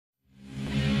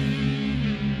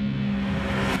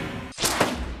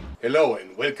Hello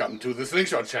and welcome to the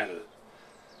Slingshot channel.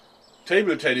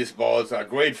 Table tennis balls are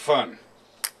great fun,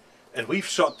 and we've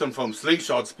shot them from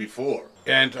slingshots before.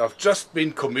 And I've just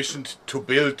been commissioned to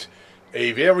build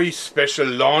a very special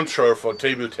launcher for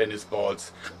table tennis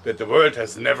balls that the world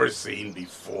has never seen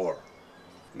before.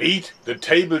 Meet the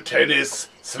table tennis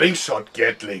Slingshot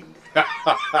Gatling.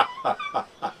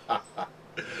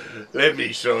 Let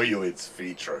me show you its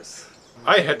features.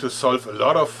 I had to solve a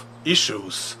lot of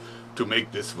issues to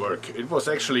make this work. It was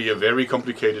actually a very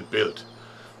complicated build.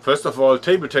 First of all,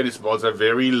 table tennis balls are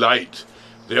very light.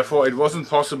 Therefore, it wasn't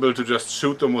possible to just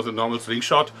shoot them with a normal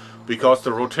slingshot because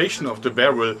the rotation of the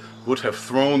barrel would have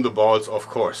thrown the balls off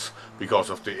course because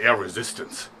of the air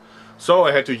resistance. So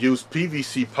I had to use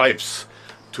PVC pipes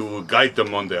to guide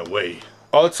them on their way.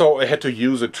 Also, I had to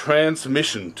use a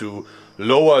transmission to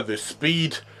lower the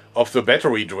speed of the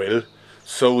battery drill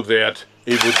so that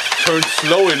it would turn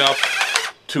slow enough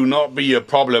to not be a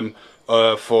problem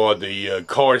for the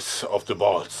course of the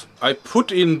balls. I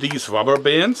put in these rubber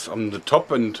bands on the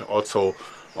top and also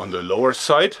on the lower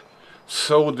side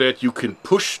so that you can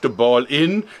push the ball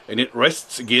in and it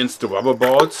rests against the rubber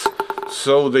balls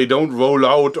so they don't roll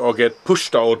out or get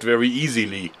pushed out very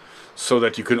easily, so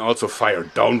that you can also fire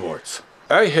downwards.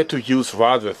 I had to use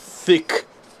rather thick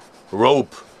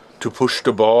rope to push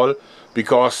the ball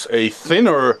because a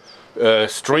thinner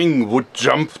string would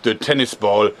jump the tennis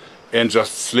ball and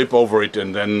just slip over it,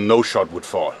 and then no shot would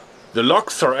fall. The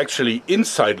locks are actually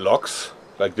inside locks,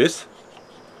 like this.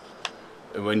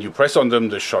 And when you press on them,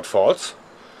 the shot falls.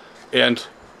 And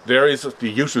there is the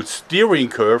usual steering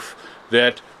curve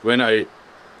that when I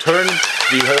turn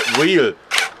the wheel,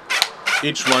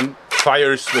 each one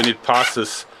fires when it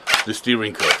passes the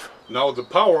steering curve. Now the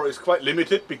power is quite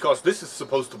limited because this is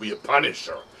supposed to be a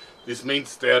punisher. This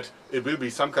means that it will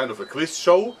be some kind of a quiz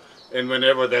show, and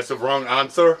whenever there's a wrong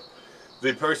answer,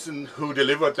 the person who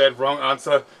delivered that wrong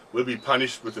answer will be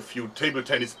punished with a few table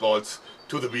tennis balls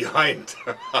to the behind.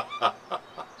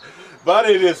 But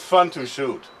it is fun to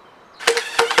shoot.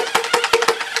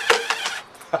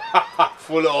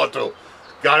 Full auto.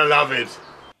 Gotta love it.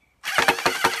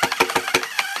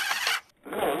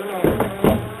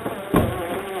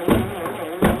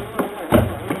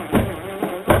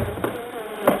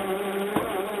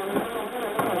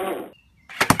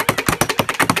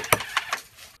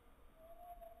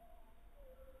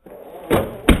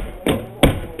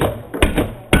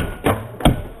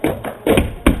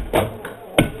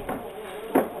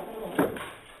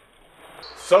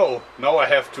 So now I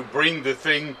have to bring the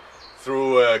thing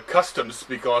through customs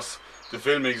because the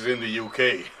filming is in the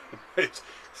UK. It's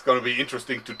going to be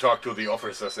interesting to talk to the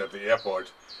officers at the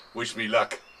airport. Wish me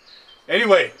luck.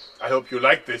 Anyway, I hope you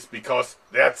like this because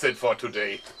that's it for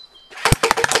today.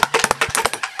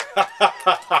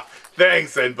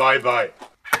 Thanks and bye bye.